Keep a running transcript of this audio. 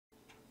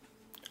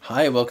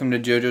Hi, welcome to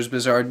JoJo's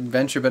Bizarre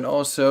Adventure, but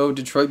also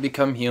Detroit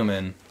Become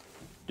Human.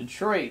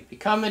 Detroit,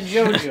 become a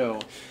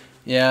JoJo.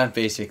 Yeah,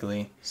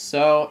 basically.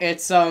 So,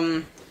 it's,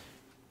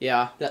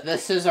 yeah,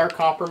 this is our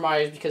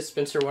compromise because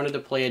Spencer wanted to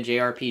play a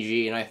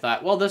JRPG, and I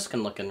thought, well, this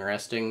can look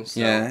interesting, so.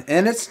 Yeah,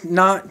 and it's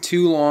not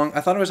too long.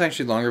 I thought it was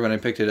actually longer when I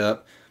picked it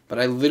up, but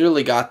I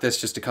literally got this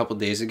just a couple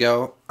days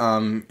ago,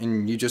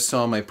 and you just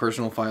saw my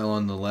personal file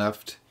on the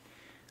left.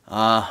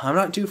 I'm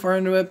not too far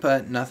into it,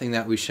 but nothing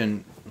that we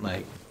shouldn't,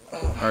 like,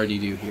 already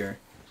do here.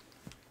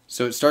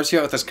 So it starts you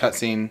out with this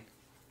cutscene,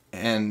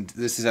 and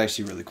this is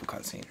actually a really cool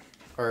cutscene.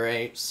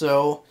 Alright,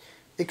 so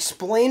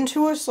explain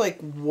to us,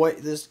 like,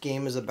 what this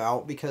game is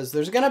about, because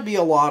there's gonna be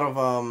a lot of,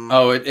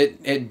 Oh,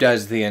 it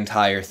does the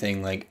entire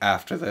thing, like,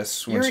 after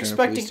this. You're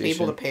expecting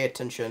people to pay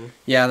attention.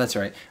 Yeah, that's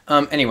right.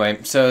 Anyway,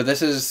 so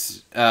this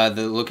is,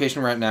 the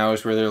location right now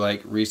is where they're,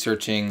 like,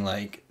 researching,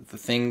 like, the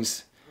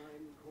things...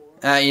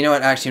 you know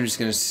what, actually, I'm just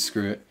gonna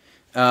screw it.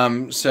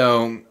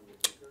 So,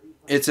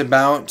 it's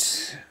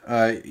about,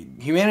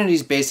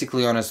 humanity's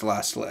basically on its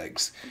last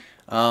legs.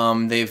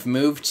 They've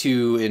moved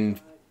to an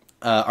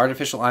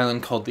artificial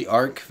island called the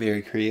Ark.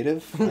 Very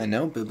creative, I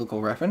know,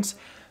 biblical reference.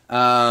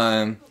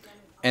 And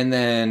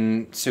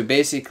then, so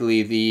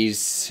basically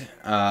these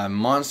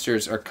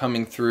monsters are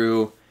coming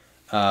through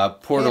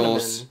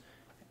portals,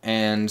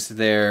 and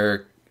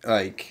they're,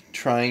 like,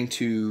 trying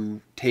to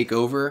take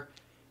over,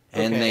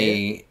 and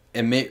they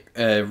emit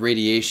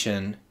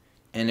radiation,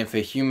 and if a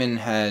human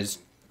has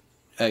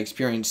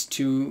experienced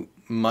too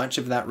much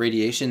of that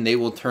radiation, they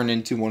will turn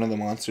into one of the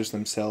monsters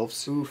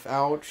themselves. Oof,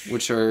 ouch.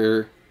 Which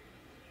are...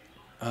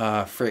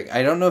 frick.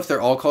 I don't know if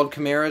they're all called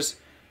chimeras,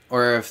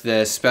 or if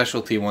the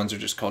specialty ones are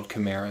just called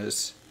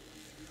chimeras.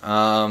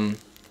 And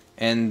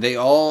they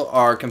all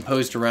are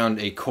composed around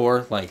a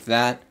core like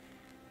that.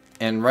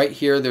 And right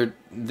here,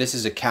 this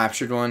is a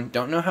captured one.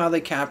 Don't know how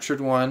they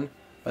captured one,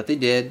 but they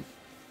did.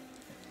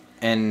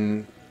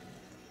 And...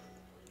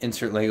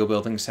 insert Lego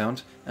building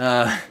sound.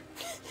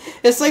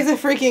 It's like the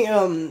freaking,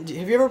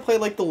 have you ever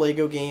played, like, the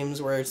Lego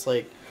games where it's,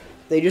 like,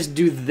 they just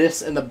do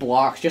this and the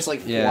blocks just,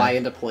 like, fly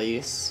into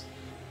place?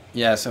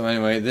 Yeah, so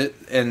anyway,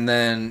 and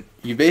then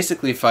you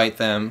basically fight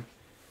them.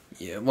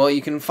 Yeah, well,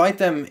 you can fight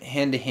them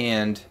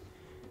hand-to-hand,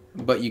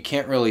 but you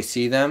can't really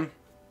see them.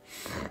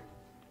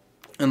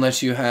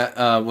 Unless you have,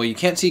 well, you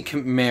can't see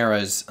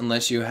chimeras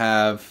unless you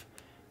have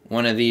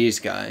one of these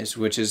guys,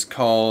 which is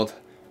called,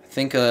 I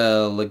think,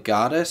 a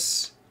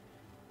Legatus,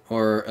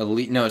 or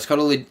no, it's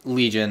called a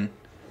Legion.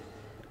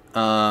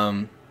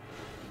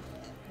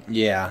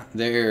 Yeah,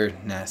 they're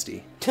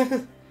nasty.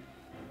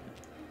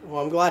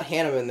 Well, I'm glad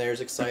Hanneman there is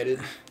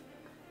excited.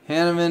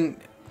 Hanneman,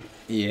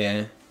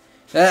 yeah.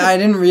 I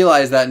didn't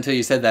realize that until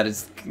you said that.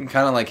 It's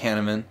kind of like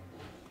Hanneman.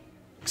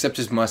 Except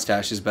his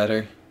mustache is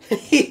better.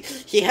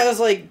 he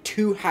has, like,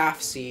 2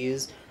 half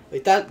C's.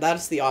 Like,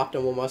 that's the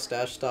optimal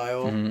mustache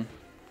style. Mm-hmm.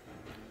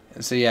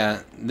 So,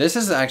 yeah, this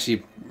is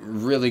actually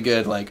really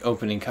good, like,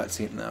 opening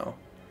cutscene, though.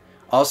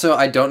 Also,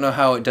 I don't know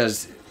how it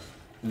does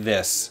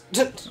this.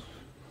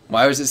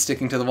 Why was it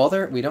sticking to the wall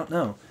there? We don't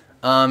know.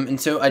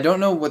 And so I don't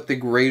know what the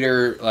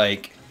greater,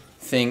 like,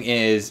 thing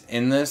is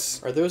in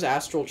this. Are those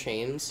astral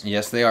chains?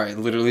 Yes, they are. It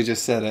literally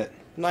just said it.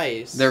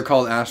 Nice. They're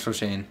called Astral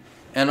Chain.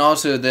 And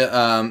also,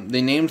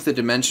 they named the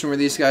dimension where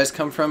these guys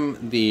come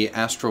from the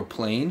Astral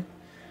Plane.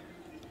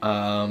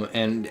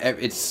 And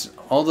it's,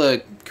 all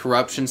the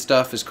corruption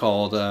stuff is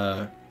called,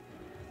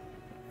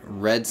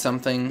 Red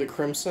something. The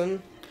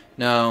Crimson?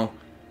 No.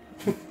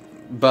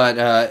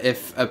 But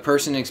if a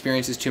person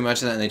experiences too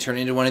much of that and they turn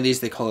into one of these,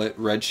 they call it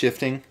red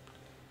shifting.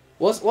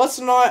 Let's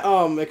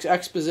not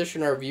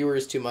exposition our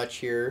viewers too much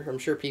here. I'm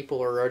sure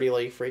people are already,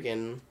 like,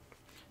 freaking...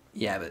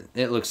 Yeah, but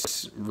it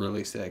looks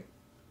really sick.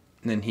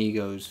 And then he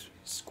goes...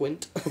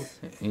 Squint.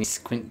 And he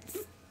squints.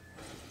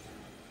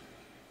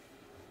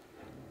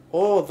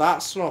 Oh,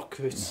 that's not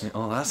good.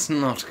 Oh, that's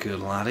not good,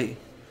 laddie.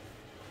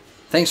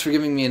 Thanks for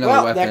giving me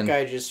another weapon. That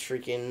guy just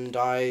freaking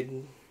died.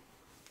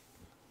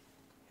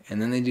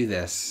 And then they do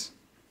this.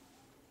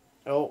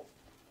 Oh.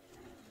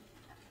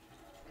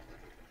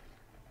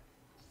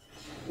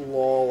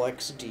 Lol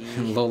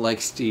XD. Lol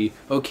XD.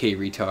 Okay,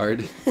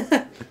 retard.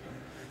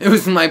 It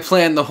was my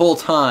plan the whole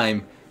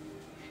time.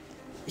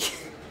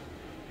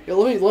 Yeah,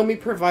 let me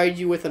provide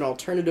you with an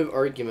alternative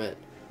argument.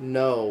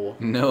 No.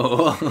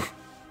 No.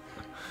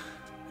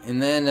 And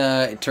then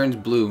it turns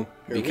blue.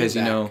 Because,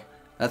 you know,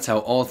 that's how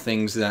all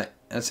things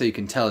that's how you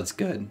can tell it's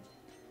good.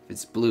 If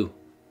it's blue.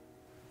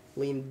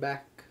 Lean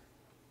back.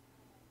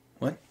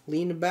 What?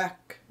 Lean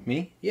back.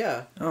 Me?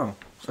 Yeah. Oh,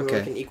 so okay. we're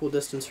like an equal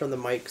distance from the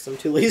mic, because I'm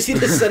too lazy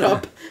to set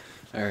up.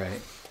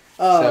 Alright.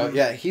 So,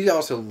 yeah, he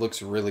also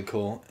looks really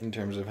cool in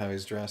terms of how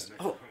he's dressed.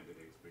 Oh.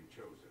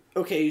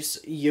 Okay, so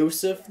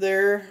Yosef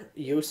there.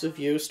 Yosef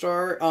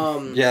Yostar.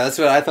 Yeah, that's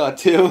what I thought,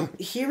 too.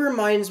 He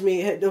reminds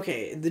me...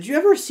 Okay, did you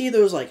ever see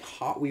those, like,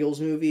 Hot Wheels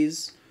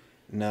movies?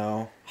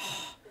 No.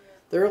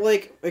 They're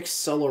like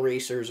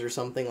Acceleracers or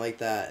something like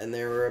that, and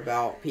they were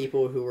about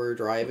people who were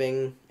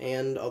driving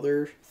and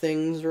other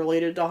things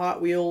related to Hot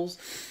Wheels.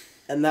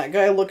 And that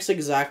guy looks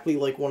exactly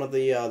like one of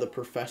the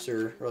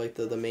professor, or like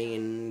the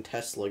main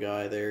Tesla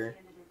guy there.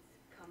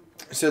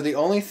 So the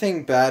only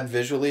thing bad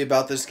visually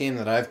about this game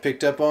that I've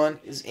picked up on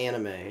is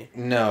anime.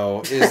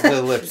 No, is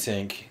the lip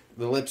sync.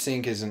 The lip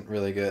sync isn't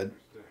really good.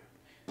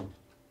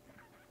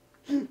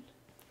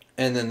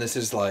 And then this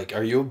is like,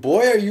 are you a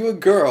boy or are you a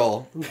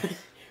girl?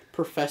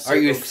 Professor. Are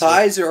you Oakson.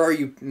 thighs or are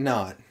you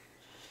not?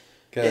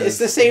 It's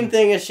the same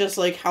thing. It's just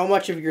like, how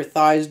much of your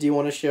thighs do you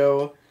want to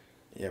show?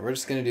 Yeah, we're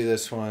just gonna do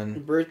this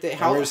one. Birthday.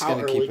 How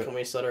early can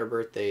we set our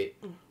birth date?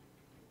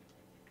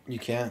 You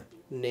can't.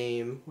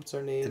 Name. What's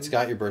our name? It's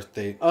got your birth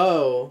date.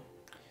 Oh.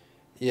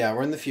 Yeah,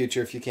 we're in the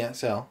future if you can't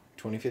sell.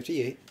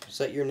 2058.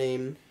 Set your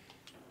name.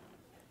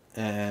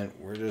 And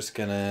we're just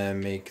gonna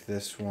make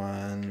this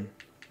one...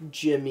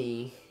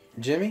 Jimmy.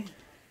 Jimmy?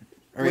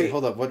 Alright,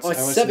 hold up. What's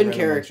it's 7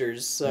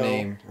 characters, so...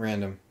 Name,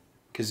 random.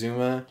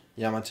 Kazuma,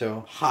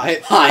 Yamato,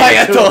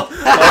 Hayato.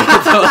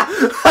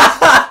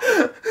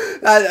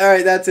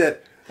 Alright, that's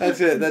it. That's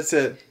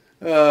it.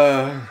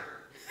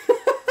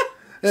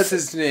 That's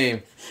his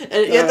name.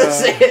 And you have to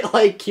say it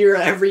like Kira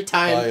every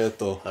time.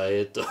 Hayato.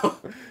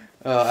 Hayato.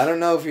 I don't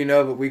know if you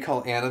know, but we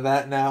call Anna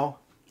that now.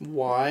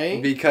 Why?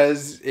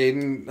 Because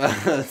Aiden,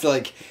 it's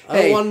like,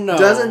 hey,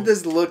 doesn't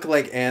this look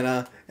like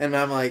Anna? And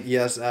I'm like,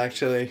 yes,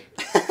 actually.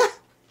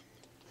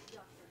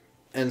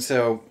 And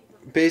so,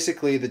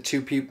 basically, the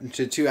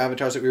two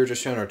avatars that we were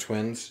just shown are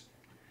twins.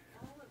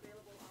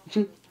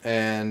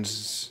 And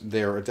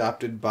they're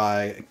adopted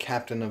by a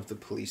captain of the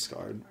police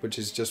guard, which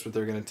is just what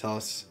they're going to tell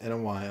us in a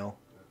while.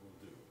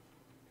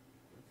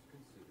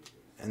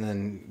 And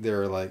then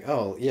they're like,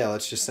 oh, yeah,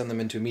 let's just send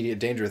them into immediate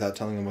danger without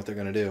telling them what they're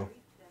going to do.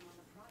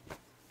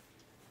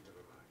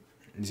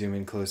 Zoom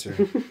in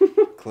closer.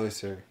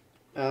 Closer.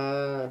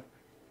 And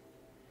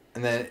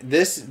then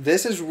this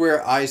is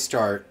where I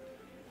start.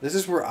 This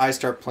is where I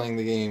start playing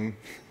the game.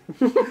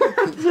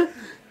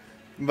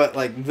 But,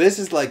 like, this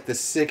is, like, the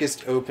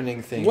sickest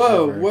opening thing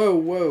ever.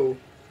 Whoa.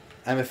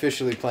 I'm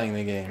officially playing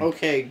the game.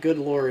 Okay, good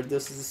lord.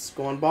 This is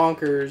going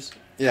bonkers.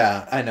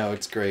 Yeah, I know,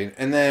 it's great.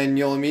 And then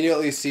you'll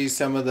immediately see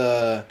some of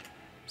the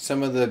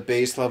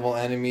base level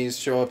enemies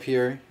show up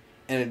here.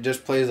 And it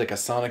just plays like a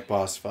Sonic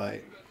boss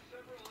fight.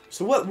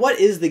 So what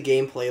is the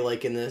gameplay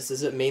like in this?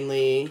 Is it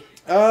mainly...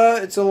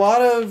 It's a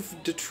lot of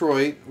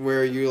Detroit,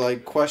 where you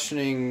like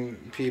questioning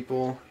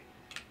people.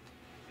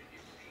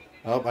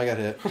 Oh, I got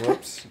hit.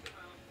 Whoops.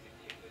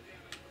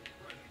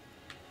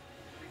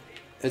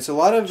 It's a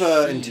lot of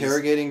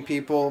interrogating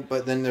people,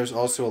 but then there's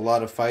also a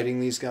lot of fighting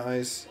these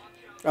guys.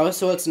 Oh,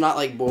 so it's not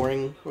like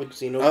boring with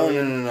Xenoblade? Oh,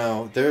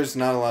 no. There's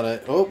not a lot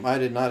of... Oh, I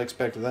did not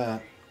expect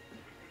that.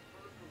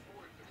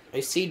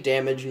 I see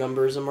damage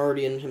numbers. I'm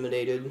already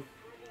intimidated.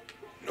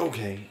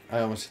 Okay, I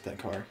almost hit that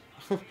car.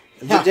 Yeah,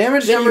 The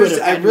damage then you numbers,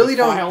 would've I had to really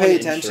file don't an pay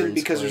attention insurance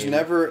because claim.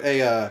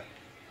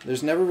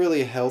 there's never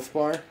really a health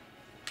bar,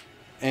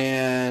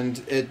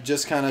 and it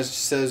just kind of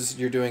says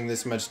you're doing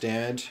this much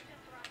damage.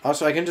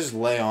 Also, I can just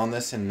lay on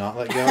this and not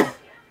let go.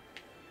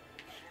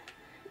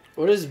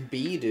 What does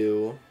B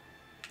do?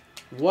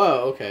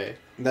 Whoa, okay.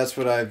 That's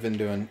what I've been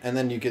doing, and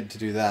then you get to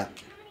do that.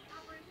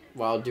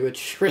 Wow, do a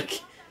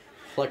trick.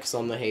 Flex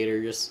on the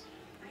hater, just...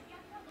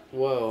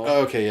 Whoa.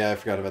 Oh, okay, yeah, I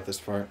forgot about this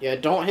part. Yeah,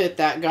 don't hit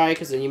that guy,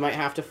 because then you might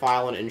have to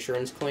file an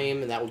insurance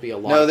claim, and that would be a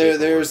lot. No,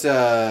 there's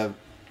a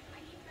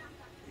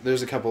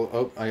couple...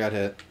 Oh, I got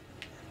hit.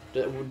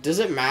 Does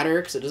it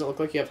matter? Because it doesn't look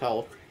like you have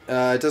health.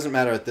 It doesn't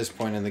matter at this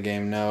point in the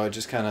game, no. It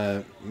just kind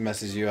of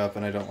messes you up,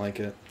 and I don't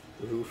like it.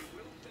 Oof.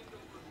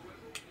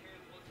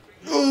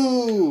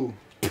 Ooh!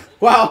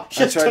 Wow,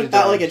 just tried to took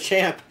that dodge. like a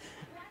champ.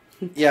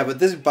 Yeah, but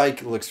this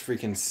bike looks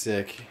freaking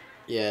sick.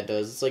 Yeah, it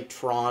does. It's like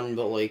Tron,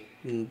 but like...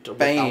 without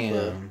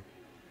Bam!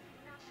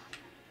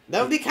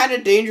 That would be kind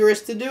of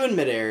dangerous to do in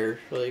midair,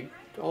 like,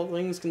 all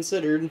things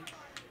considered.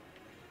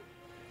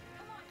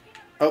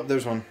 Oh,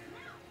 there's one.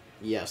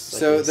 Yes.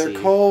 So they're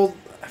called...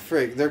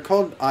 Frig, they're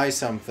called I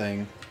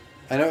something.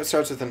 I know it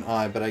starts with an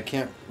I, but I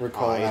can't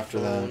recall after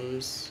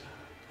that.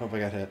 Hope I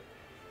got hit.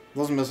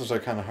 Those missiles are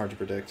kind of hard to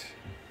predict.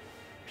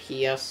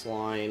 PS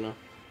line.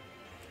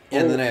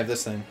 And then I have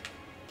this thing.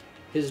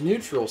 His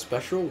neutral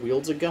special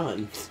wields a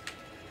gun.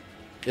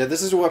 Yeah,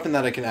 this is a weapon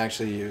that I can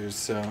actually use,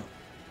 so...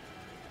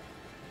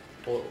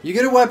 Well, You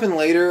get a weapon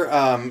later,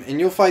 and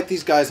you'll fight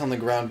these guys on the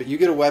ground, but you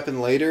get a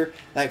weapon later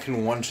that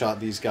can one-shot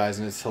these guys,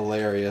 and it's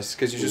hilarious,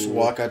 because you just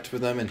walk up to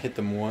them and hit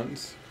them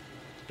once.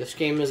 this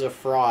game is a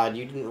fraud.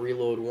 You didn't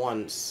reload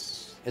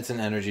once. It's an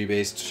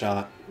energy-based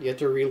shot. You have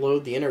to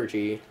reload the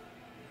energy.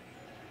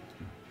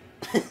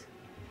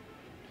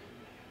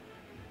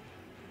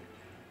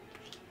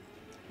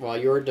 Well,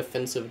 you're a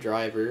defensive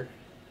driver.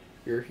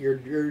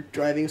 Your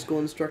driving school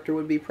instructor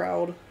would be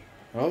proud.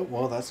 Oh,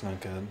 well, that's not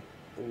good.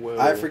 Whoa.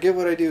 I forget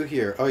what I do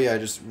here. Oh, yeah, I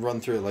just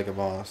run through it like a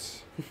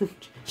boss.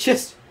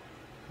 Just...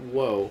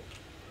 Whoa.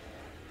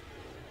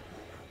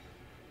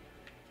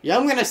 Yeah,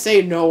 I'm gonna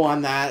say no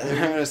on that. I'm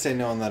going to say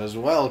no on that as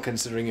well,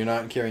 considering you're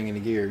not carrying any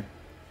gear.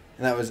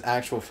 And that was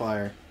actual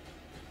fire.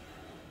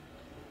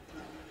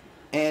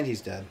 And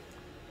he's dead.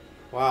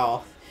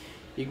 Wow.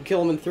 You can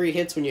kill him in 3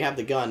 hits when you have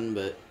the gun,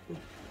 but...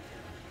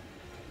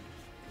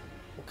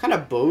 kind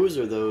of bows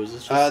are those?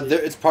 It's just like...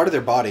 it's part of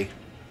their body.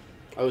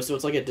 Oh, so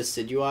it's like a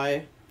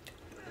decidui?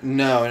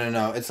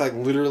 No. It's like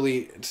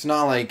literally. It's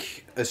not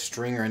like a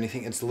string or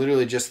anything. It's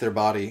literally just their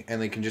body,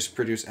 and they can just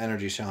produce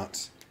energy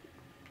shots.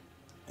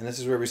 And this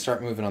is where we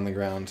start moving on the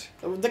ground.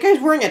 The guy's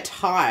wearing a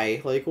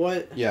tie. Like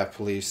what? Yeah,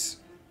 police.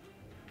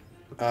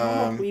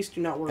 Police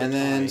do not wear a tie. And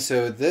then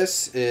so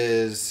this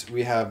is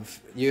we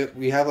have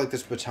like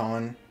this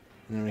baton,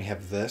 and then we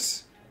have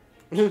this,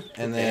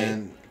 and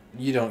then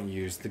you don't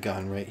use the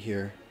gun right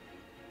here.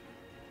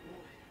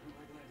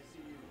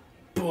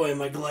 Boy,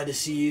 am I glad to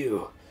see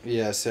you.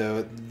 Yeah,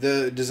 so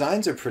the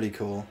designs are pretty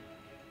cool.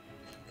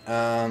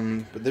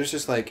 But there's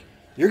just like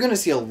you're gonna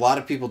see a lot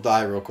of people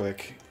die real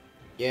quick.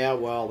 Yeah,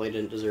 well, they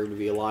didn't deserve to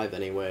be alive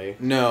anyway.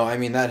 No, I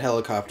mean that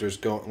helicopter's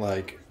going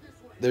like.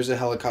 There's a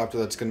helicopter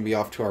that's going to be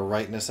off to our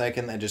right in a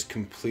second that just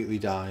completely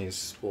dies.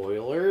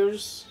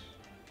 Spoilers?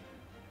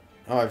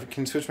 Oh, I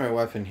can switch my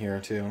weapon here,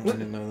 too. I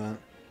didn't know that.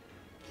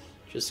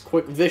 Just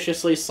quick,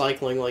 viciously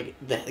cycling, like,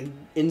 the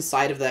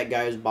inside of that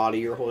guy's body,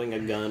 you're holding a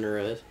gun or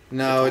a...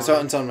 No,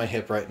 baton. it's on my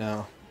hip right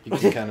now. You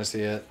can kind of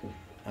see it.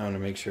 I want to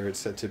make sure it's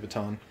set to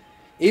baton.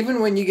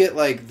 Even when you get,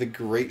 like, the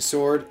great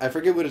sword, I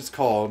forget what it's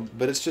called,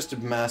 but it's just a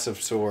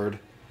massive sword.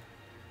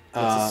 It's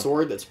a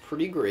sword that's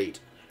pretty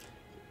great.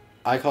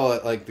 I call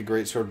it like the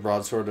great sword,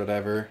 broadsword,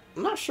 whatever.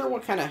 I'm not sure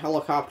what kind of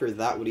helicopter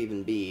that would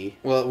even be.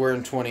 Well, we're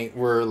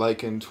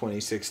like in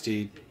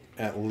 2060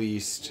 at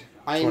least.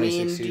 I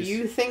mean, do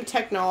you think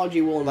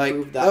technology will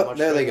improve that much?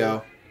 There they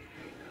go.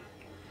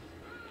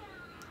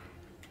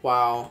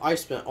 Wow, I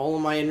spent all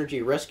of my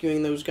energy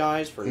rescuing those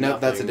guys for nothing. Nope,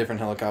 that's a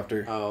different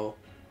helicopter. Oh.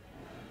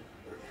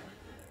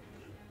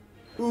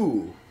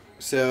 Ooh.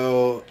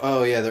 So,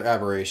 oh yeah, they're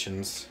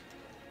aberrations.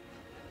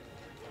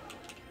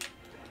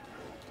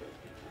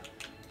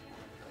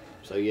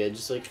 So yeah,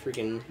 just like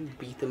freaking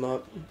beat them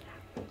up.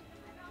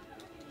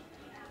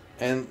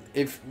 And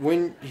if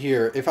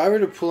I were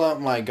to pull out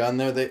my gun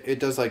there, it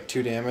does like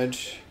 2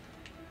 damage.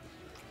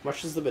 How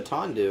much does the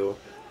baton do?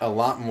 A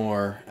lot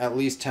more, at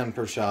least 10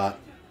 per shot.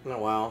 Oh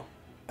wow.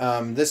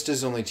 This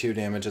does only 2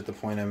 damage at the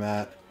point I'm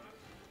at.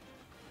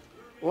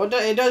 Well,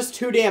 it does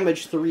 2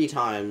 damage 3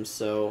 times,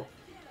 so...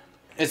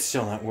 It's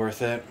still not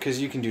worth it, because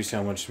you can do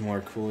so much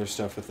more cooler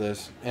stuff with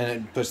this. And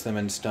it puts them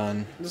in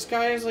stun. This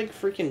guy is like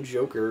freaking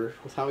Joker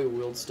with how he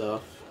wields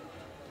stuff.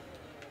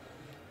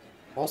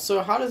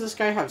 Also, how does this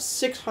guy have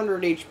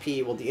 600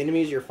 HP while the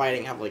enemies you're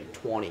fighting have like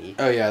 20?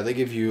 Oh yeah, they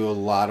give you a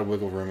lot of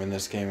wiggle room in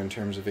this game in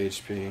terms of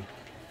HP.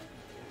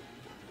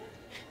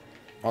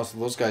 Also,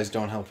 those guys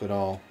don't help at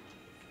all.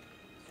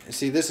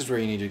 See, this is where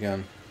you need your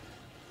gun.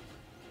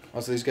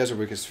 Also, these guys are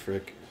weak as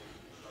frick.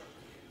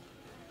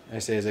 I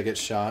say as I get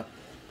shot.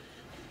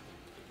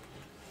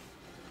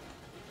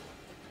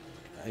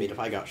 I mean, if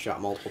I got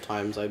shot multiple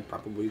times, I'd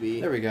probably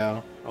be... There we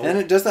go. Oh. And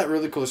it does that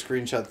really cool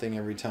screenshot thing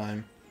every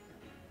time.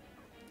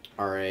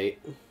 Alright.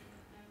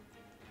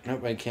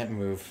 Nope, I can't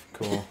move.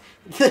 Cool.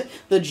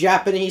 The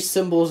Japanese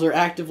symbols are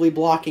actively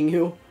blocking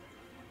you.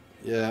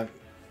 Yeah.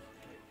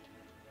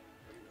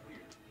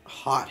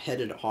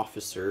 Hot-headed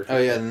officer. Oh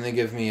yeah, then they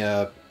give me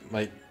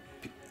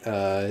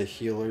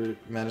healer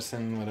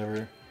medicine,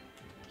 whatever.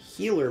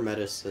 Healer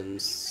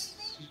medicines.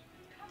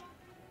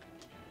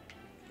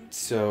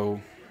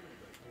 So...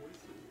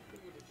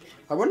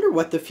 I wonder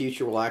what the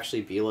future will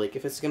actually be like,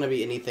 if it's going to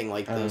be anything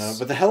like this. I don't know,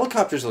 but the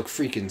helicopters look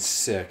freaking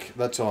sick.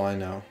 That's all I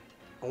know.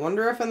 I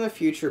wonder if in the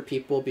future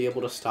people will be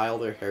able to style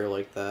their hair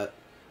like that.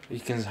 You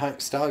can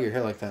style your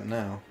hair like that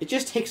now. It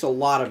just takes a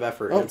lot of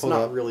effort, Oh, and it's hold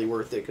not up. really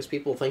worth it, because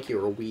people think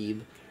you're a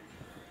weeb.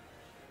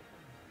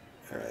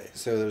 Alright,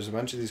 so there's a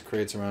bunch of these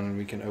crates around, and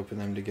we can open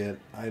them to get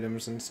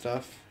items and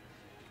stuff.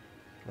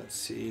 Let's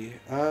see.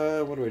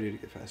 What do I do to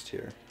get past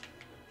here?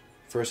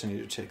 First I need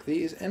to check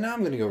these, and now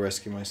I'm going to go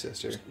rescue my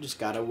sister. Just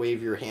gotta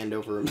wave your hand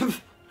over him.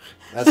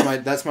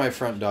 That's my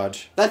front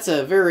dodge. That's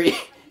a very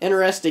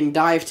interesting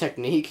dive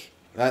technique.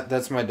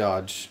 That's my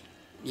dodge.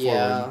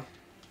 Yeah. Forward.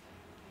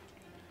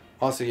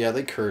 Also, yeah,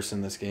 they curse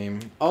in this game.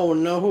 Oh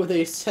no,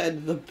 they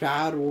said the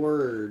bad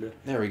word.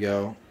 There we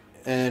go.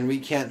 And we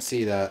can't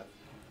see that.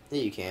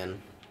 Yeah, you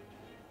can.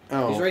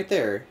 Oh. He's right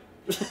there.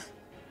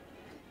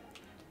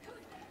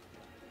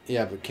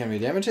 Yeah, but can we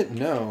damage it?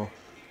 No.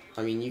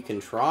 I mean, you can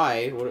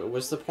try.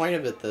 What's the point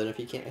of it then if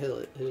you can't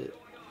hit it?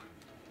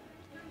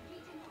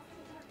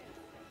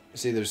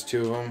 See, there's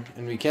 2 of them,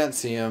 and we can't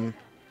see them.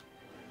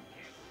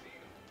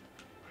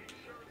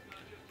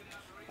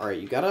 Alright,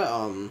 you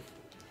gotta,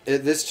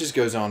 This just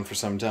goes on for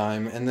some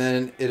time, and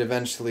then it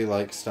eventually,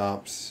 like,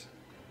 stops.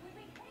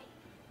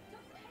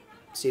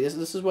 See, this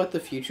is what the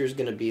future's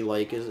gonna be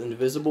like, is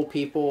invisible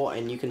people,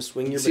 and you can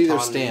swing your See, baton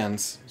they're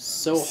stands.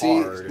 so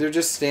See, hard. they're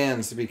just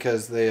stands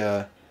because they,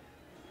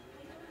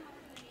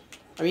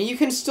 I mean, you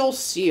can still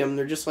see them,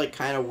 they're just, like,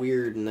 kind of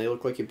weird, and they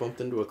look like you bumped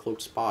into a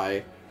cloaked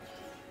spy.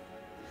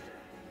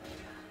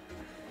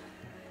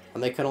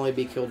 And they can only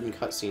be killed in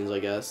cutscenes, I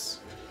guess.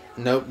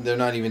 Nope, they're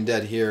not even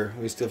dead here.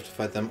 We still have to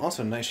fight them.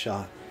 Also, nice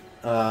shot.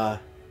 And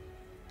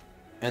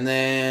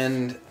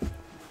then...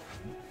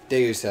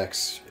 Deus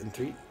Ex. In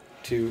 3,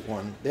 2,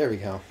 1. There we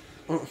go.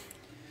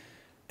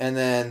 And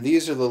then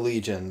these are the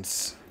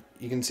legions.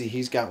 You can see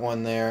he's got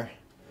one there.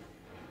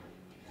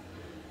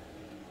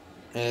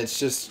 And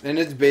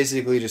it's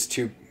basically just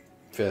 2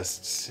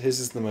 fists. His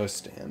is the most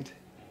stand.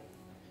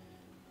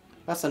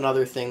 That's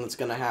another thing that's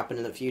going to happen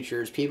in the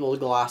future is people's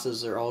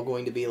glasses are all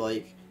going to be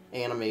like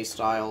anime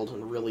styled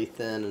and really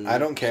thin. And I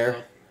don't care.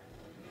 stuff.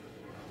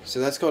 So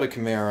that's called a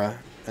chimera.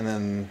 And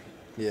then,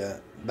 yeah,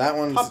 that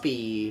one's...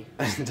 Puppy.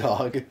 A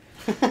dog.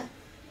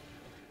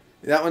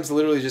 That one's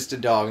literally just a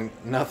dog.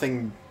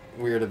 Nothing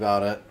weird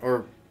about it.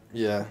 Or,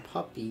 yeah.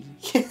 Puppy.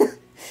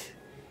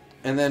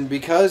 And then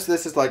because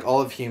this is like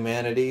all of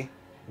humanity,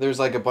 there's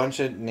like a bunch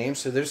of names.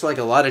 So there's like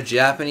a lot of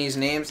Japanese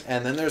names,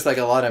 and then there's like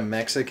a lot of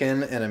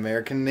Mexican and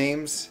American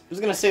names. I was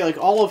going to say, like,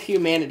 all of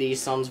humanity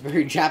sounds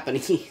very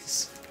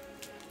Japanese.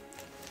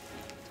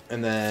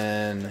 And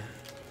then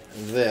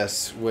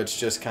this, which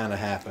just kind of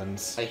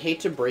happens. I hate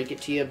to break it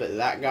to you, but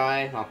that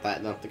guy, not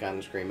the guy on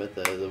the screen, but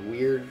the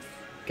weird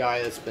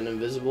guy that's been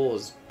invisible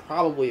is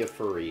probably a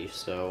furry,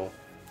 so...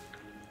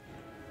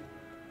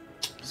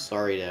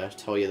 Sorry to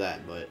tell you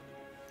that, but...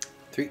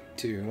 3,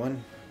 2,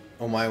 1.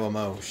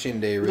 Omae-wa-mo,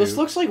 Shinderu. This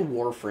looks like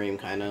Warframe,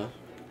 kind of.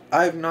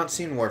 I've not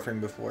seen Warframe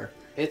before.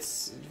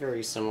 It's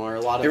very similar.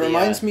 A lot of It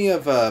reminds me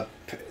of...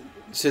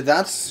 so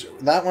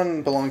that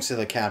one belongs to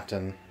the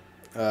captain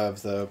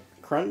of the...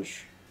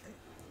 Crunch?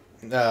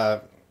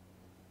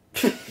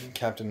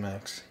 Captain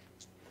Max.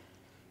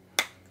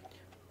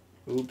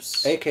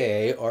 Oops.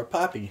 AKA or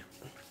Poppy.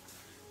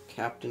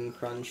 Captain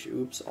Crunch,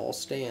 oops, all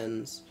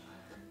stands.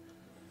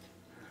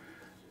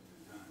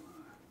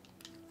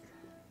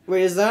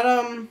 Wait, is that,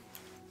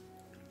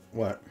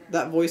 What?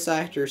 That voice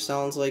actor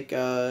sounds like,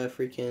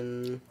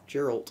 freaking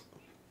Geralt.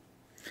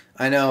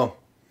 I know.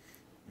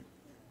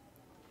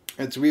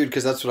 It's weird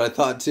because that's what I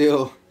thought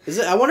too. Is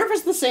it? I wonder if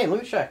it's the same.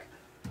 Let me check.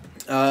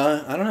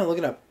 I don't know. Look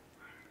it up.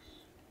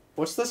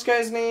 What's this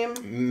guy's name?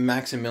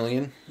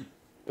 Maximilian.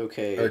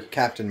 Okay. Or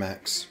Captain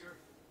Max.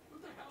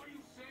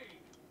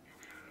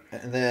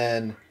 And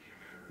then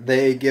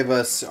they give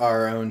us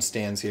our own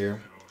stands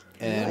here.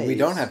 And we Nice.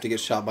 don't have to get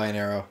shot by an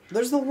arrow.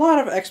 There's a lot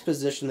of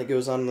exposition that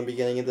goes on in the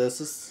beginning of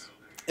this.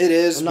 It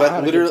is, I'm not but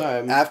having a good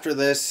literally time. after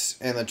this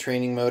and the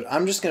training mode,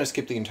 I'm just going to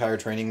skip the entire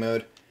training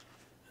mode.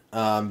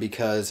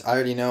 Because I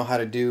already know how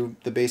to do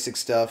the basic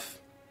stuff.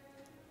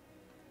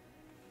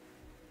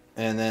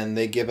 And then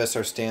they give us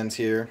our stands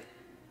here.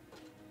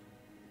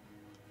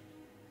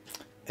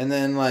 And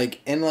then,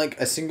 like, in, like,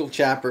 a single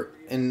chapter,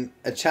 in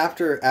a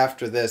chapter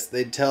after this,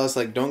 they'd tell us,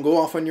 like, don't go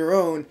off on your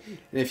own.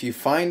 And if you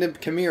find a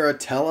chimera,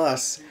 tell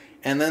us.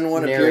 And then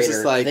what appears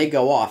is, like... They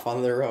go off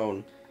on their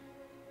own.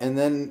 And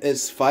then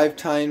it's 5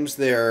 times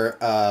their,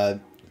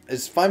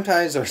 it's 5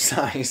 times our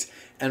size,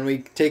 and we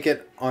take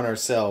it on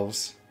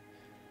ourselves.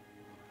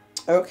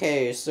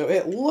 Okay, so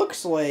it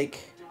looks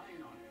like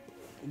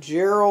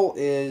Gerald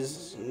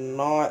is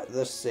not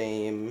the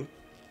same.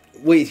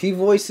 Wait, he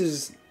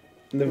voices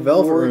the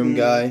Velvet Room Warden.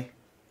 guy.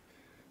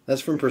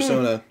 That's from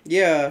Persona.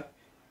 Yeah.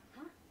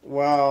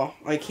 Wow.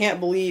 I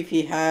can't believe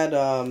he had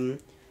a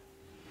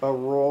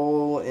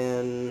role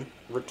in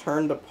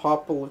Return to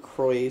Papa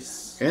LaCroix.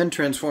 And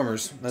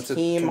Transformers. That's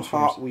Team Transformers.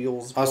 Hot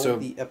Wheels. Also-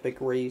 The epic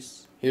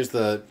race. Here's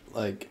the,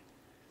 like,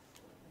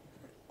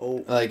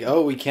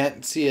 Oh, we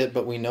can't see it,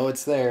 but we know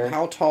it's there.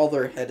 how tall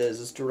their head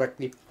is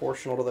directly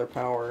proportional to their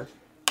power.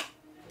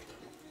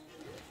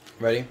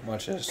 Ready?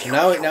 Watch this. So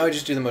now we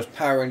just do the most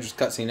Power Rangers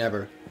cutscene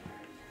ever.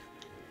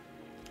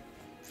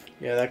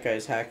 Yeah, that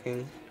guy's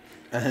hacking.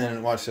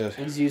 And watch this.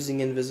 He's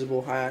using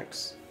invisible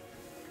hacks.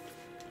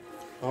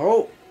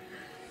 Oh!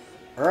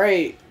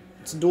 Alright,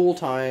 it's duel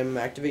time.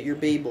 Activate your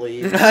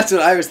Beyblade. That's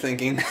what I was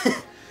thinking.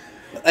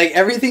 Like,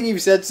 everything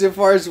you've said so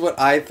far is what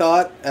I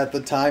thought at the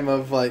time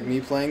of, like,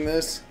 me playing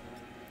this.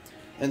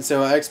 And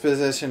so,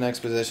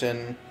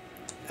 exposition.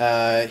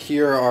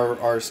 Here are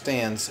our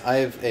stands. I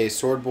have a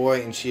sword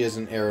boy, and she is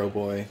an arrow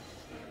boy.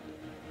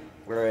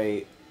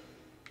 Right.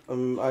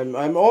 I'm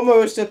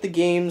almost at the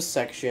games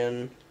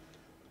section.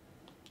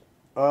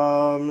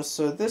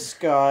 So this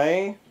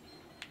guy...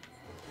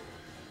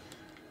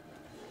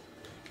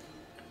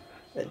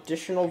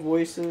 Additional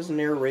voices,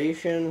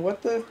 narration,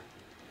 what the...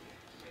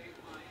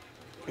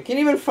 I can't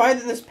even find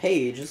it in this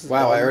page. This is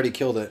Wow, I dumb. already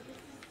killed it.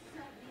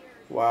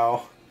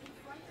 Wow.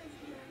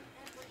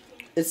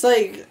 It's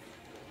like...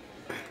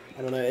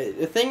 I don't know.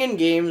 The thing in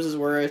games is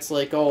where it's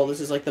like, oh, this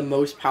is like the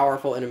most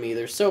powerful enemy.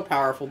 They're so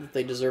powerful that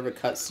they deserve a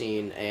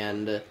cutscene,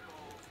 and...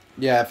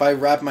 Yeah, if I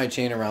wrap my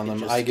chain around It them,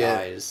 just I get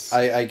dies.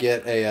 I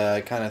get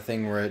a kind of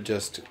thing where it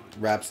just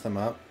wraps them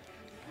up.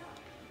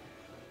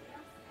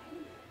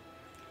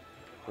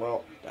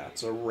 Well,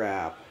 that's a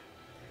wrap.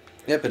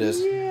 Yep, it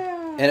is.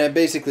 Yeah. And it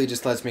basically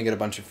just lets me get a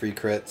bunch of free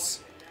crits.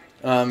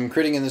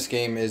 Critting in this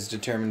game is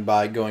determined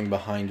by going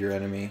behind your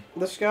enemy.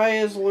 This guy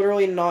is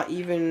literally not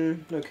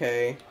even...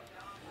 Okay.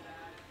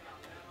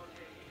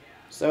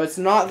 So it's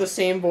not the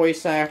same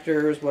voice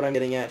actor is what I'm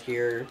getting at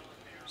here.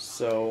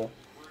 So,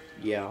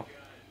 yeah.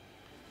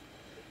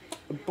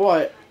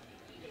 But,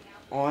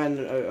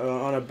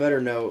 On a better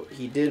note,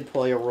 he did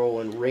play a role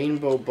in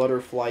Rainbow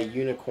Butterfly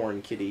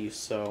Unicorn Kitty.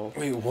 So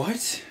wait,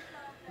 what?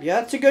 yeah,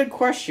 that's a good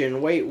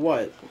question. Wait,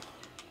 what?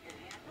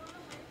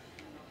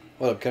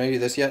 Hold up, can I do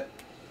this yet?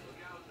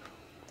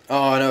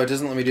 Oh no, it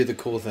doesn't let me do the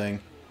cool thing.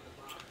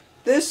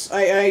 This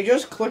I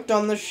just clicked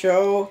on the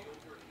show.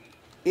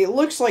 It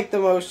looks like the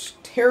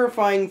most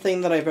terrifying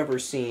thing that I've ever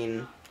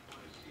seen.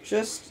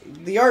 Just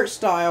the art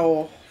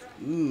style.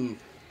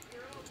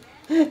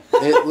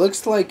 It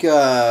looks like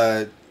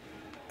a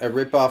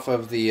ripoff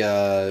of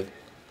the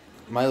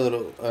My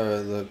Little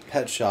the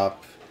Pet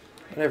Shop,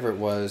 whatever it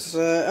was.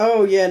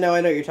 Oh yeah, no,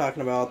 I know what you're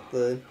talking about,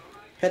 the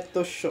Pet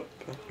Shop.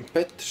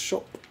 Pet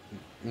Shop.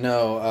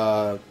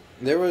 No,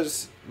 there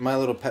was My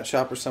Little Pet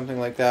Shop or something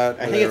like that.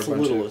 I think it's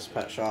Littlest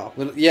Pet Shop.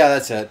 Yeah,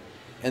 that's it.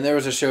 And there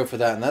was a show for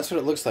that, and that's what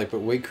it looks like, but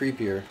way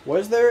creepier.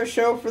 Was there a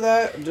show for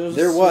that?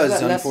 There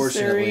was,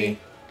 unfortunately.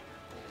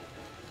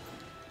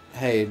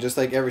 Hey, just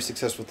like every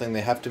successful thing,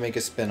 they have to make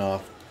a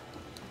spin-off.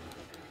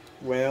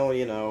 Well,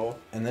 you know.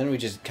 And then we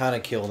just kind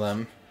of kill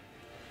them.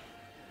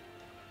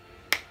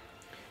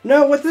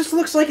 No, what this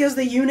looks like is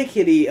the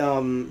Unikitty,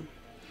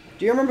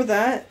 do you remember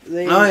that? Oh,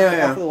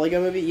 yeah. Off of the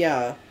Lego movie?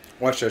 Yeah.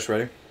 Watch this,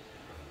 ready?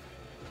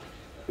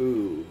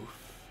 Ooh.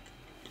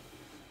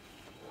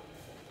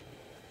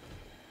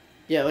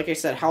 Yeah, like I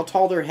said, how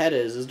tall their head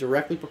is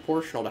directly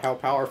proportional to how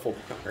powerful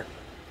they are.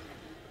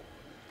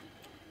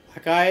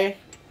 That guy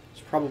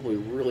is probably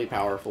really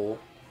powerful.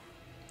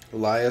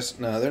 Elias?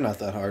 No, they're not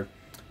that hard.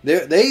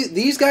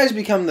 These guys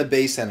become the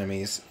base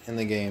enemies in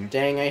the game.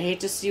 Dang, I hate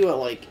to see what,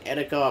 like,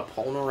 Etika,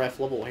 Polnareff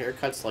level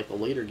haircuts like the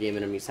later game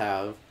enemies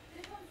have.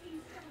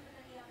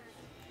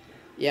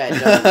 Yeah, it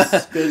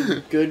does.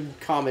 good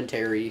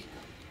commentary.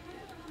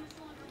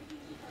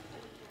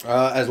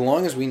 As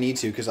long as we need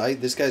to, because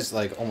this guy's,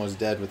 like, almost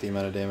dead with the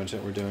amount of damage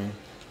that we're doing.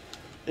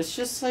 It's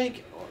just,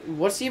 like,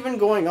 what's even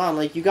going on?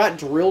 Like, you got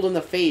drilled in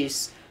the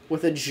face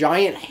with a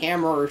giant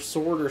hammer or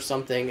sword or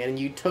something, and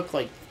you took,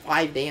 like,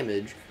 5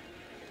 damage.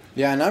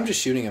 Yeah, and I'm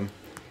just shooting him.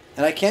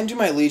 And I can't do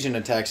my Legion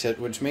attacks yet,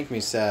 which make me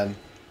sad.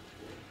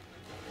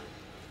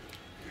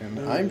 And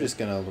I'm just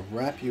gonna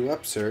wrap you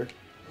up, sir.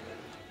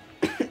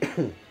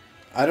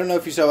 I don't know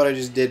if you saw what I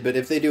just did, but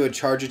if they do a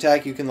charge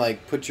attack, you can,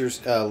 like, put your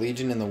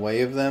Legion in the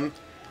way of them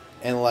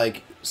and,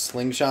 like,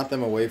 slingshot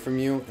them away from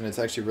you, and it's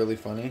actually really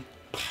funny.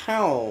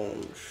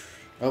 Pounds.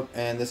 Oh,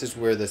 and this is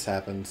where this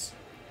happens.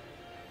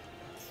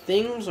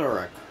 Things are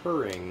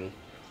occurring.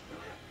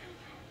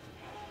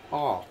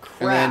 Oh,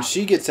 crap. And then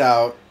she gets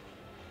out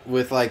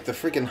with, like, the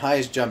freaking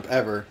highest jump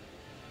ever.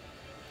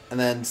 And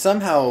then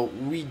somehow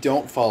we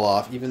don't fall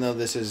off, even though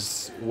this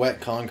is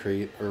wet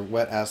concrete, or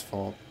wet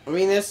asphalt. I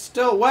mean, it's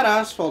still... Wet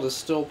asphalt is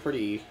still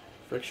pretty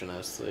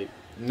frictionless. Like,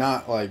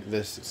 not like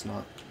this, it's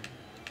not.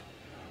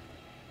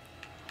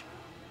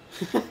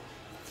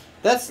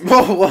 That's...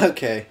 Oh,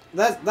 okay.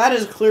 That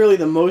is clearly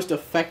the most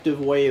effective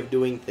way of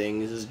doing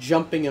things, is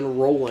jumping and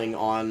rolling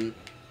on an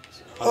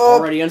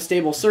already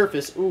unstable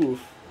surface.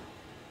 Oof.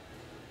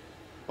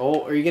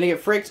 Oh, are you gonna get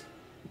fricked?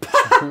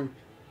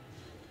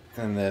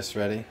 And this,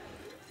 ready?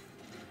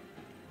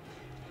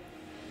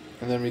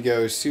 And then we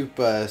go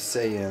Super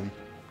Saiyan.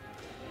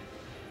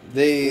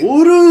 They...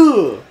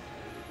 Uru!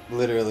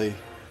 Literally.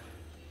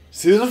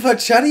 Silver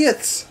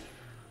Chariots!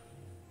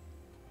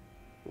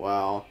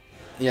 Wow.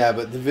 Yeah,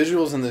 but the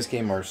visuals in this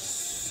game are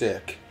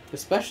sick.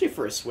 Especially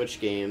for a Switch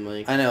game,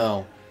 like... I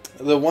know.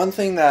 The one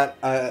thing that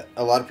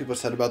a lot of people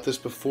said about this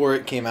before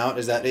it came out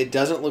is that it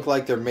doesn't look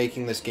like they're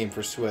making this game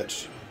for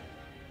Switch.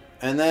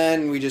 And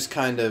then we just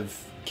kind of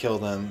kill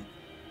them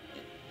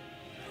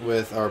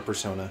with our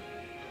persona.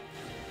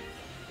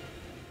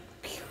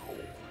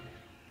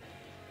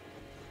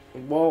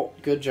 Well,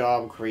 good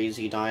job,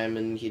 Crazy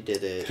Diamond. You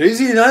did it.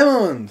 Crazy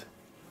Diamond!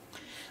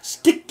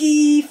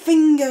 Sticky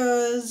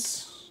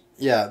fingers!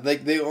 Yeah,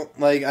 like,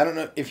 I don't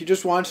know, if you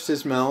just watch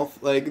his mouth,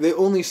 like, they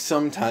only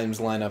sometimes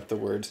line up the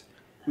words.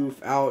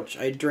 Oof, ouch,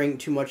 I drank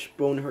too much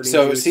bone-hurting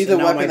So, juice, see the and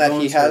now weapon my that he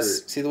bones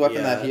has? hurt. See the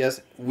weapon that he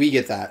has? We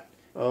get that.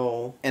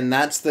 Oh. And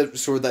that's the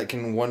sword that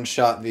can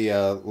one-shot the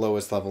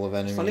lowest level of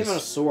enemies. It's not even a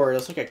sword,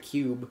 it's like a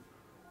cube.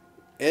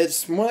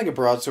 It's more like a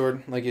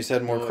broadsword, like you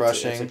said, more No,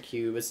 crushing. It's a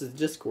cube. It's the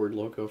Discord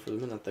logo for the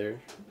minute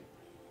there.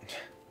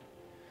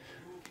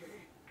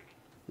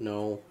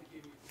 No.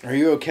 Are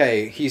you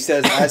okay? He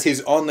says as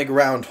he's on the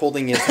ground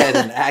holding his head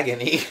in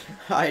agony.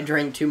 I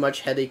drank too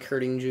much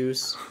headache-hurting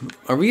juice.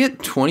 Are we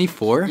at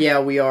 24? Yeah,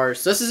 we are.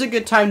 So this is a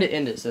good time to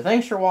end it, so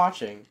thanks for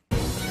watching.